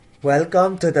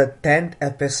Welcome to the 10th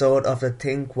episode of the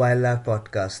Think Wildlife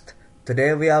podcast.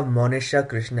 Today we have Monisha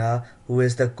Krishna, who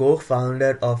is the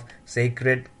co-founder of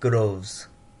Sacred Groves.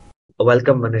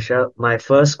 Welcome, Monisha. My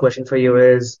first question for you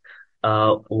is,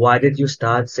 why did you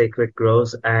start Sacred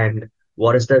Groves and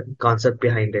what is the concept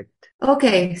behind it?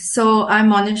 Okay, so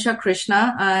I'm Monisha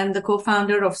Krishna. I'm the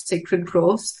co-founder of Sacred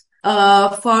Groves.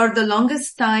 For the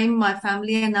longest time, my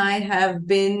family and I have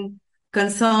been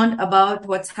concerned about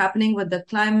what's happening with the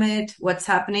climate, what's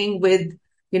happening with,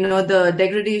 the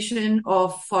degradation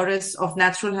of forests, of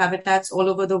natural habitats all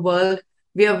over the world.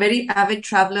 We are very avid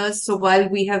travelers. So while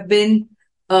we have been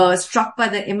struck by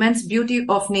the immense beauty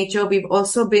of nature, we've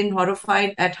also been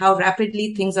horrified at how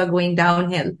rapidly things are going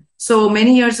downhill. So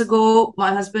many years ago,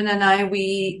 my husband and I,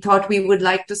 we thought we would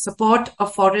like to support a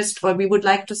forest, or we would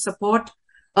like to support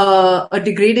a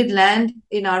degraded land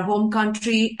in our home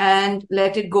country and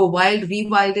let it go wild,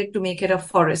 rewild it to make it a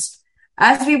forest.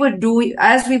 As we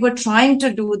were trying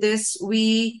to do this,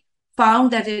 we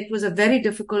found that it was a very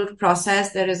difficult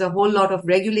process. There is a whole lot of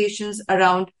regulations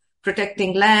around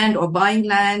protecting land or buying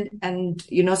land, and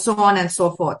so on and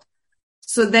so forth.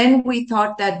 So then we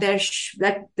thought that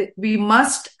we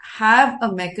must have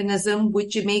a mechanism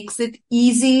which makes it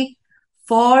easy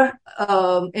for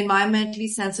environmentally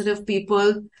sensitive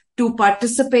people to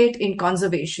participate in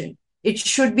conservation. It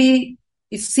should be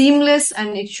seamless,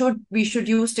 and we should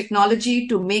use technology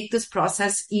to make this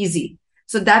process easy.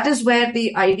 So that is where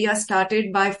the idea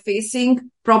started, by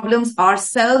facing problems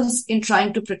ourselves in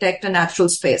trying to protect a natural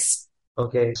space.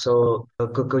 Okay, so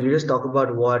could you just talk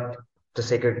about what the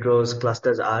Sacred Groves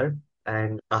clusters are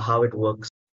and how it works?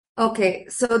 Okay,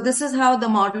 so this is how the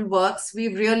model works.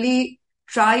 We've really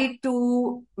tried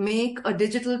to make a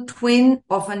digital twin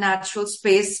of a natural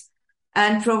space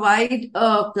and provide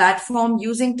a platform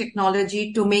using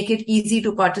technology to make it easy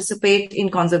to participate in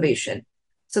conservation.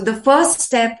 So the first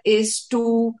step is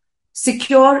to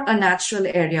secure a natural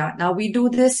area. Now, we do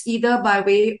this either by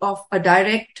way of a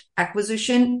direct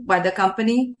acquisition by the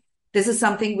company. This is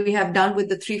something we have done with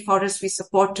the 3 forests we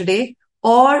support today,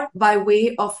 or by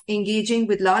way of engaging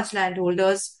with large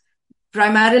landholders,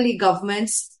 primarily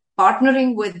governments,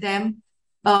 partnering with them,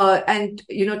 and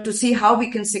to see how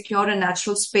we can secure a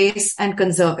natural space and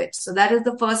conserve it. So that is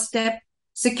the first step: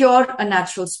 secure a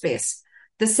natural space.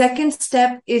 The second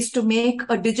step is to make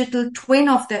a digital twin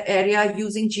of the area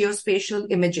using geospatial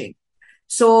imaging.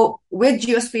 So with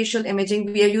geospatial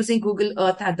imaging, we are using Google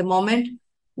Earth at the moment.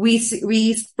 We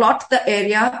plot the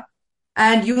area,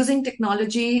 and using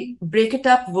technology, break it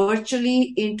up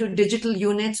virtually into digital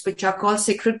units, which are called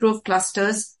Sacred Grove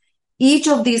clusters. Each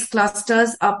of these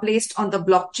clusters are placed on the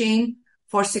blockchain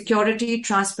for security,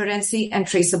 transparency, and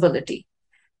traceability.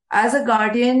 As a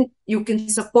guardian, you can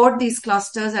support these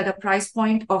clusters at a price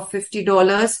point of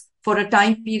 $50 for a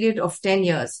time period of 10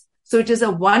 years. So it is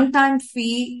a one-time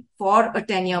fee for a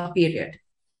 10-year period.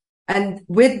 And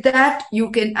with that, you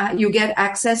get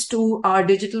access to our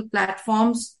digital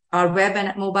platforms, our web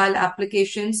and mobile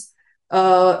applications,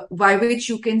 by which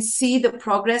you can see the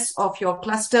progress of your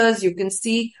clusters. You can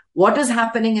see what is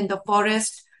happening in the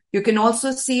forest. You can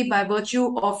also see, by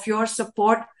virtue of your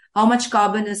support, how much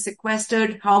carbon is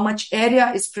sequestered, how much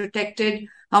area is protected,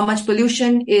 how much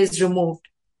pollution is removed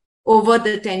over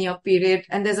the 10-year period.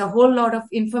 And there's a whole lot of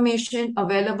information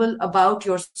available about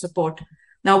your support.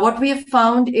 Now, what we have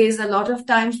found is, a lot of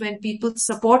times when people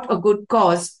support a good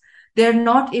cause, they're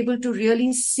not able to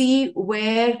really see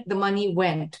where the money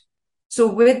went. So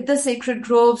with the Sacred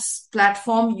Groves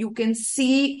platform, you can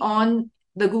see on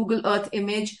the Google Earth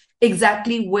image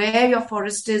exactly where your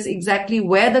forest is, exactly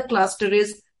where the cluster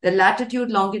is, the latitude,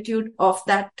 longitude of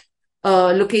that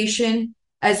location,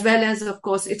 as well as, of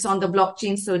course, it's on the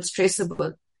blockchain, so it's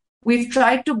traceable. We've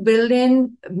tried to build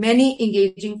in many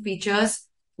engaging features.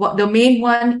 The main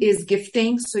one is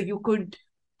gifting. So you could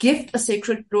gift a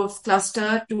Sacred Groves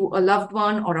cluster to a loved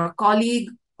one or a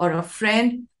colleague or a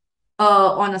friend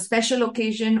on a special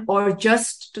occasion, or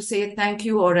just to say thank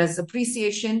you or as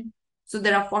appreciation. So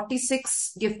there are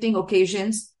 46 gifting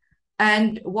occasions.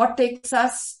 And what takes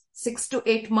us 6 to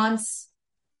 8 months,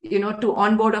 to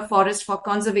onboard a forest for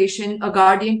conservation, a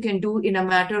guardian can do in a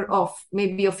matter of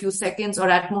maybe a few seconds or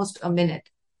at most a minute.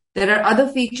 There are other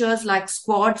features like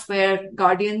squads, where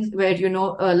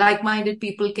like-minded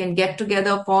people can get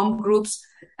together, form groups,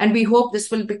 and we hope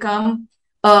this will become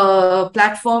a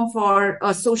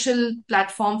social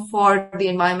platform for the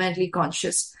environmentally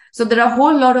conscious. So there are a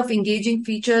whole lot of engaging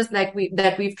features that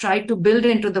we've tried to build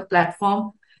into the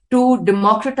platform to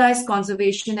democratize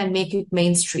conservation and make it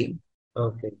mainstream.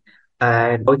 Okay.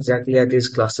 And how exactly are these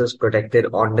clusters protected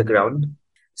on the ground?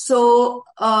 So,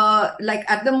 like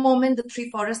at the moment, the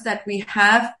three forests that we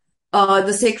have,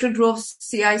 the Sacred Groves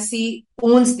CIC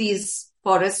owns these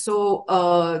forests. So,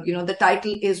 the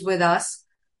title is with us.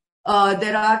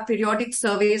 There are periodic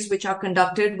surveys which are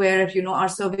conducted where, our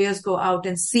surveyors go out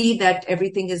and see that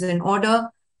everything is in order.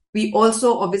 We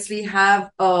also obviously have,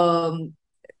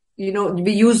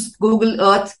 we use Google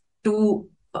Earth to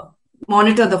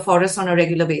monitor the forest on a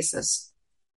regular basis.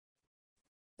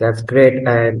 That's great.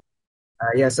 And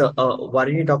yeah, so why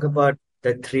don't you talk about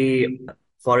the three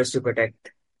forests to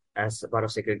protect as part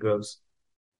of Sacred Groves?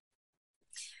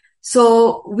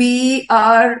 So we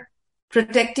are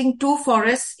protecting two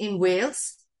forests in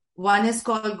Wales. One is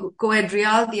called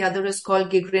Coedrial, the other is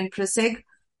called Gigrin Prysig.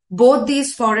 Both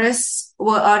these forests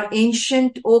are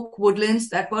ancient oak woodlands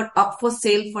that were up for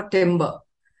sale for timber.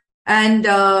 And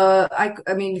I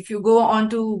mean, if you go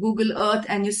onto Google Earth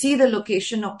and you see the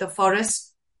location of the forest,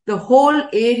 the whole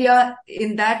area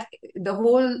in that, the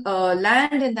whole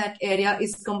land in that area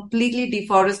is completely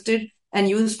deforested and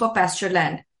used for pasture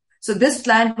land. So this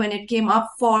land, when it came up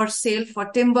for sale for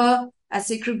timber, as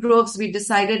Sacred Groves, we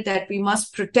decided that we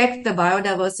must protect the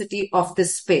biodiversity of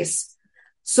this space.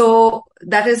 So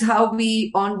that is how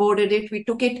we onboarded it. We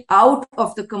took it out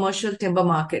of the commercial timber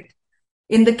market.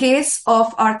 In the case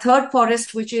of our third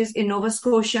forest, which is in Nova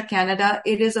Scotia, Canada,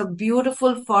 it is a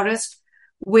beautiful forest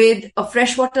with a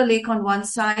freshwater lake on one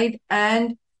side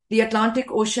and the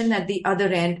Atlantic Ocean at the other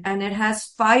end, and it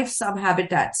has 5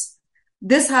 subhabitats.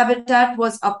 This habitat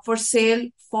was up for sale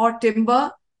for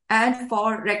timber and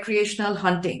for recreational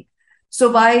hunting.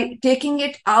 So by taking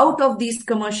it out of these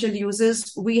commercial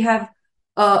uses, we have,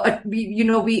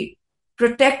 we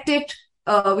protect it,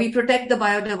 we protect the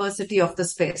biodiversity of the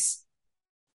space.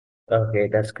 Okay,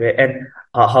 that's great. And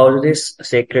how do these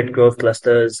sacred grove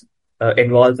clusters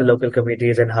involve the local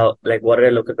communities and how, like, what are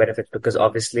the local benefits? Because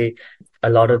obviously, a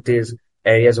lot of these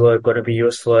areas were going to be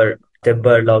used for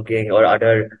timber logging or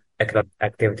other economic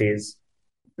activities.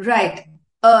 Right.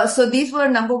 So these were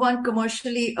number one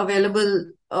commercially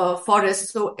available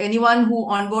forests. So anyone who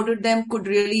onboarded them could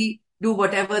really do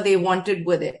whatever they wanted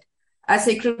with it. As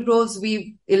Sacred Groves,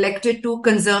 we elected to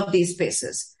conserve these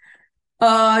spaces.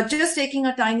 Just taking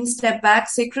a tiny step back,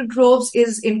 Sacred Groves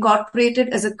is incorporated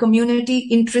as a community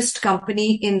interest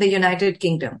company in the United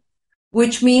Kingdom,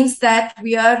 which means that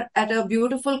we are at a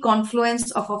beautiful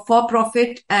confluence of a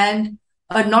for-profit and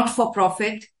a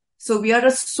not-for-profit. So we are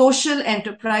a social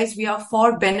enterprise. We are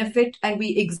for benefit and we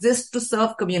exist to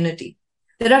serve community.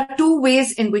 There are two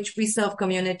ways in which we serve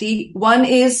community. One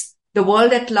is the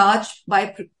world at large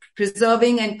by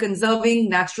preserving and conserving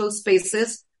natural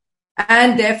spaces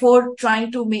and therefore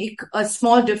trying to make a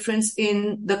small difference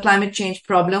in the climate change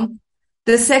problem.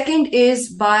 The second is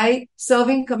by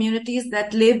serving communities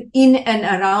that live in and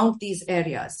around these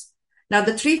areas. Now,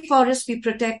 the three forests we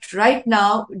protect right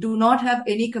now do not have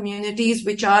any communities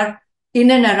which are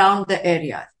in and around the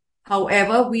area.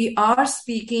 However, we are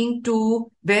speaking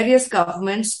to various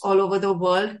governments all over the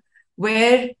world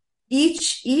where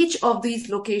each of these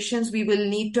locations we will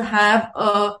need to have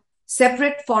a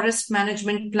separate forest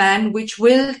management plan which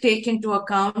will take into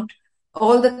account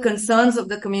all the concerns of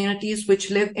the communities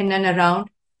which live in and around.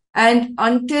 And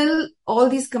until all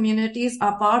these communities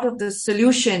are part of the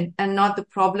solution and not the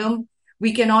problem,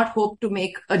 we cannot hope to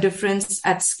make a difference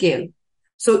at scale.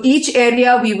 So each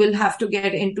area we will have to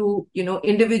get into,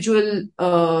 individual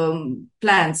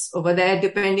plans over there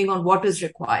depending on what is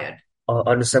required.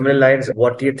 On similar lines,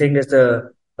 what do you think is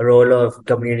the role of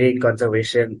community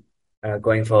conservation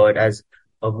going forward as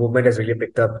a movement has really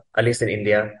picked up, at least in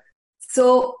India?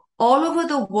 So all over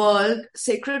the world,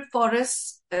 sacred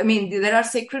forests, there are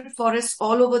sacred forests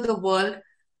all over the world.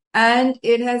 And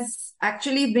it has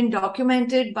actually been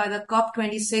documented by the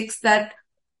COP26 that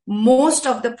most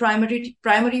of the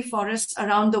primary forests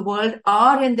around the world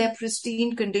are in their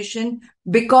pristine condition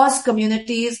because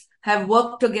communities have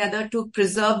worked together to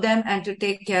preserve them and to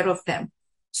take care of them.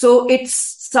 So it's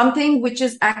something which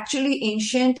is actually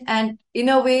ancient, and in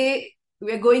a way,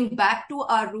 we're going back to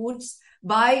our roots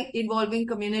by involving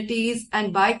communities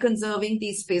and by conserving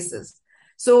these spaces.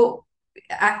 So,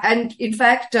 and in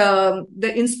fact,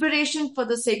 the inspiration for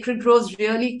the Sacred Groves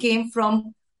really came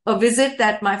from a visit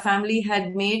that my family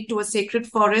had made to a sacred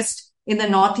forest in the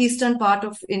northeastern part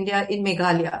of India in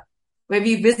Meghalaya. Where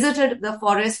we visited the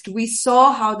forest, we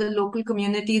saw how the local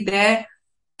community there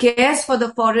cares for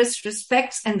the forest,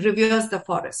 respects and reveres the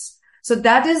forest. So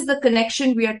that is the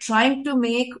connection we are trying to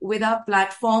make with our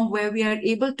platform, where we are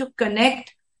able to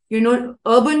connect,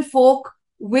 urban folk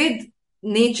with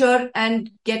nature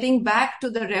and getting back to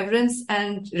the reverence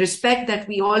and respect that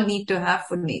we all need to have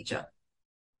for nature.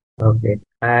 Okay.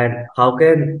 And how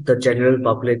can the general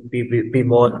public be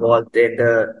more involved in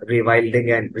the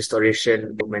rewilding and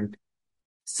restoration movement?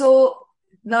 So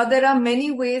now there are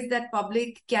many ways that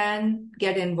public can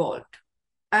get involved.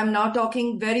 I'm now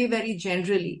talking very, very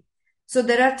generally. So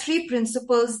there are three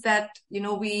principles that,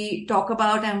 we talk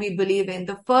about and we believe in.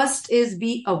 The first is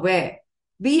be aware.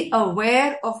 Be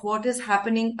aware of what is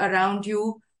happening around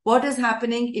you, what is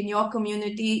happening in your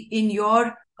community, in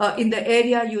the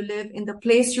area you live, in the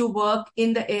place you work,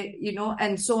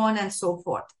 and so on and so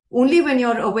forth. Only when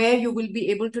you're aware, you will be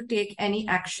able to take any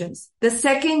actions. The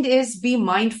second is be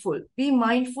mindful. Be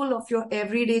mindful of your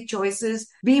everyday choices.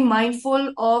 Be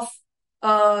mindful of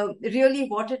really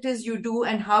what it is you do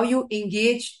and how you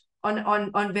engage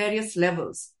on various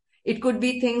levels. It could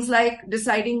be things like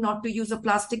deciding not to use a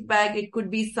plastic bag. It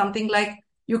could be something like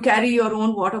you carry your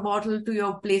own water bottle to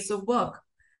your place of work.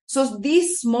 So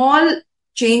these small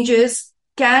changes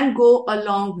can go a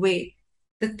long way.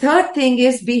 The third thing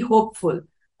is be hopeful.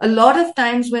 A lot of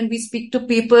times when we speak to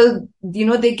people,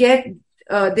 they get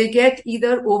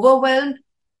either overwhelmed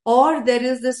or there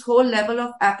is this whole level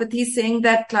of apathy saying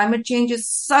that climate change is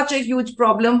such a huge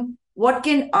problem. What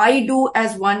can I do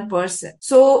as one person?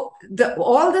 So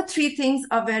all the three things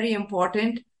are very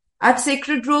important. At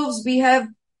Sacred Groves, we have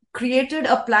created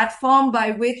a platform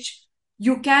by which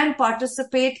you can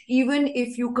participate even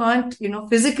if you can't,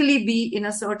 physically be in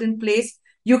a certain place.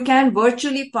 You can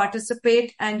virtually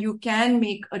participate and you can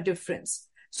make a difference.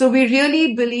 So we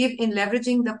really believe in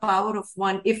leveraging the power of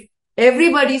one. If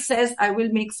everybody says, I will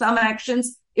make some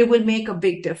actions, it will make a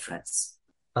big difference.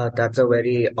 That's a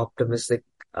very optimistic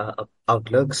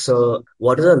outlook. So,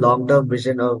 what is the long-term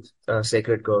vision of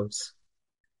Sacred Groves?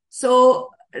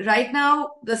 So right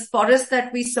now, the forests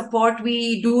that we support,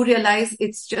 we do realize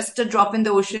it's just a drop in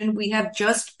the ocean. We have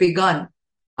just begun.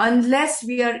 Unless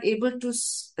we are able to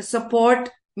support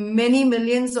many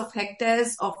millions of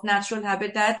hectares of natural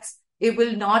habitats, it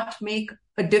will not make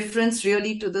a difference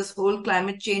really to this whole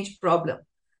climate change problem.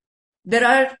 There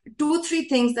are 2-3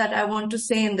 things that I want to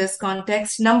say in this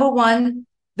context. Number one,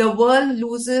 the world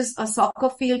loses a soccer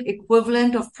field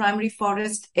equivalent of primary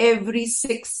forest every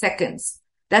 6 seconds.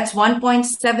 That's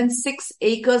 1.76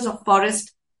 acres of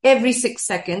forest every 6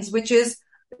 seconds, which is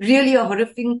really a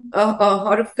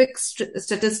horrific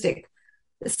statistic.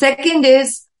 The second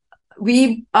is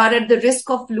we are at the risk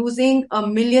of losing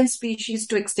 1 million species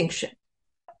to extinction.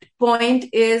 Point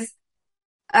is,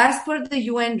 as per the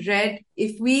UN RED,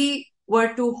 if we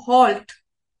were to halt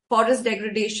forest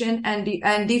degradation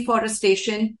and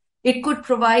deforestation, it could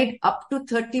provide up to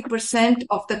 30%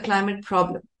 of the climate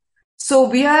problem. So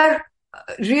we are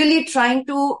really trying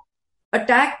to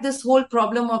attack this whole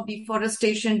problem of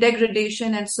deforestation,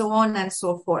 degradation, and so on and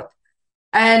so forth.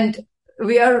 And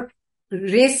we are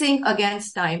racing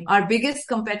against time. Our biggest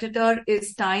competitor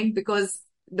is time because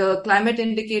the climate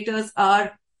indicators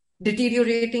are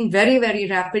deteriorating very, very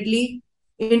rapidly.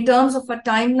 In terms of a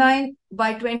timeline,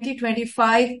 by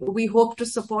 2025, we hope to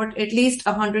support at least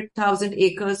 100,000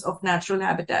 acres of natural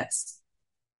habitats.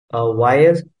 Why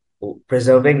is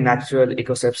preserving natural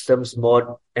ecosystems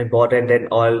more important than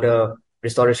all the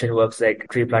restoration works like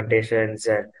tree plantations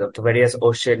and the various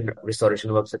ocean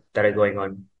restoration works that are going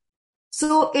on?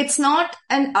 So it's not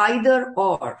an either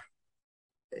or,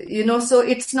 so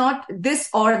it's not this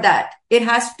or that. It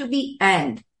has to be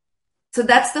and. So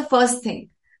that's the first thing.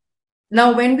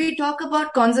 Now, when we talk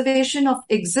about conservation of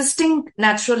existing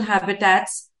natural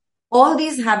habitats, all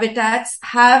these habitats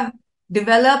have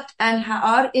developed and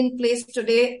are in place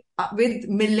today with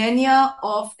millennia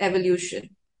of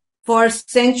evolution. For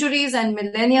centuries and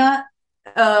millennia,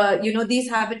 these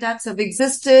habitats have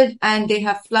existed and they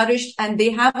have flourished and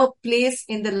they have a place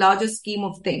in the larger scheme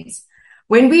of things.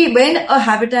 When a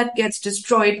habitat gets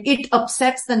destroyed, it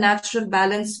upsets the natural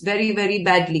balance very, very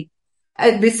badly.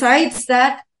 And besides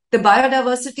that, the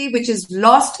biodiversity which is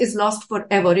lost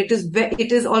forever.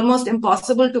 It is almost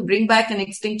impossible to bring back an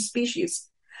extinct species.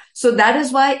 So that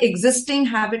is why existing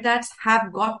habitats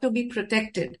have got to be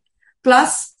protected.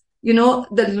 Plus,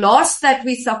 the loss that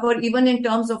we suffer, even in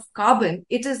terms of carbon,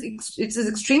 it is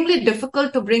extremely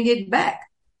difficult to bring it back.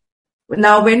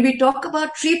 Now, when we talk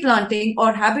about tree planting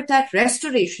or habitat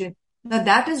restoration, now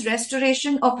that is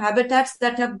restoration of habitats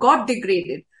that have got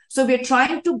degraded. So we're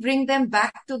trying to bring them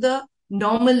back to the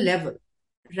normal level,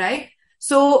 right?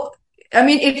 So,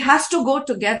 it has to go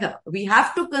together. We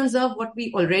have to conserve what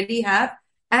we already have,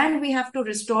 and we have to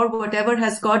restore whatever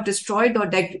has got destroyed or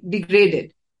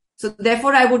degraded. So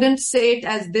therefore, I wouldn't say it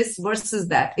as this versus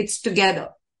that. It's together.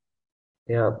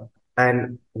 Yeah.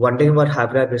 And one thing about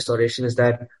habitat restoration is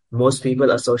that most people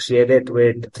associate it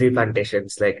with tree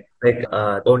plantations.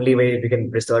 Only way we can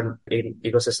restore an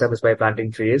ecosystem is by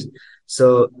planting trees.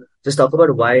 So just talk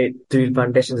about why tree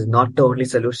plantation is not the only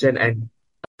solution and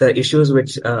the issues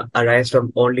which arise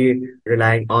from only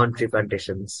relying on tree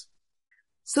plantations.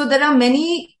 So there are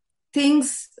many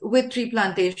things with tree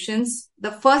plantations.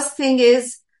 The first thing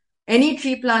is any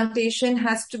tree plantation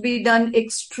has to be done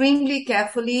extremely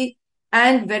carefully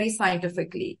and very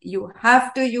scientifically. You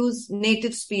have to use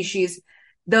native species.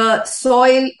 The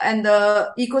soil and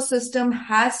the ecosystem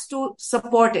has to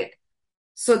support it.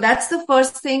 So that's the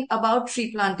first thing about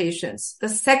tree plantations. The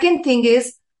second thing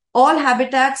is all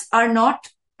habitats are not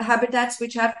habitats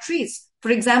which have trees.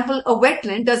 For example, a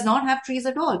wetland does not have trees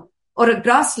at all, or a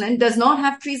grassland does not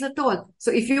have trees at all.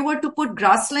 So if you were to put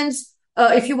grasslands,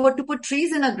 if you were to put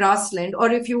trees in a grassland,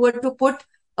 or if you were to put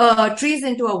trees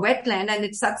into a wetland and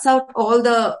it sucks out all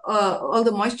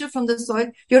the moisture from the soil,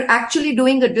 you're actually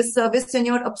doing a disservice and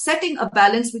you're upsetting a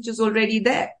balance which is already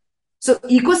there. So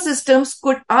ecosystems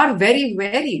are very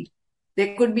varied.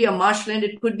 There could be a marshland,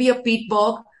 it could be a peat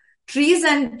bog. Trees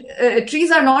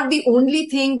are not the only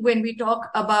thing when we talk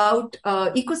about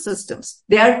ecosystems.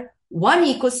 They are one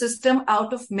ecosystem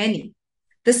out of many.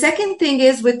 The second thing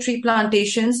is with tree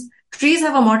plantations, trees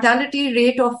have a mortality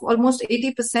rate of almost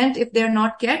 80% if they're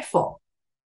not cared for.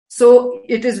 So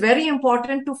it is very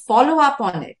important to follow up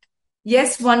on it.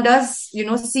 Yes, one does,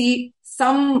 see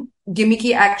some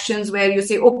gimmicky actions where you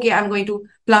say, okay, I'm going to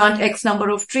plant X number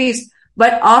of trees.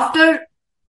 But after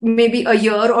maybe a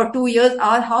year or 2 years,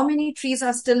 how many trees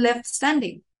are still left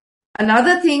standing?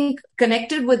 Another thing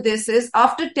connected with this is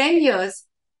after 10 years,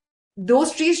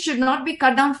 those trees should not be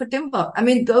cut down for timber. I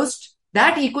mean,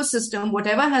 that ecosystem,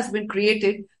 whatever has been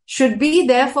created, should be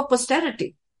there for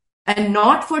posterity and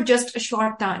not for just a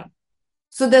short time.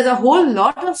 So there's a whole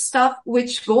lot of stuff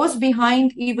which goes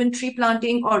behind even tree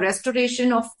planting or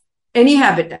restoration of any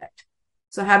habitat.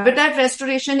 So habitat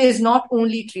restoration is not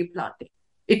only tree planting.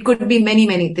 It could be many,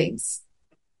 many things.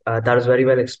 That was very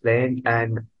well explained,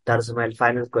 and that is my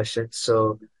final question.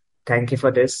 So, thank you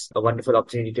for this, a wonderful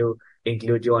opportunity to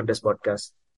include you on this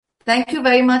podcast. Thank you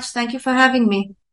very much. Thank you for having me.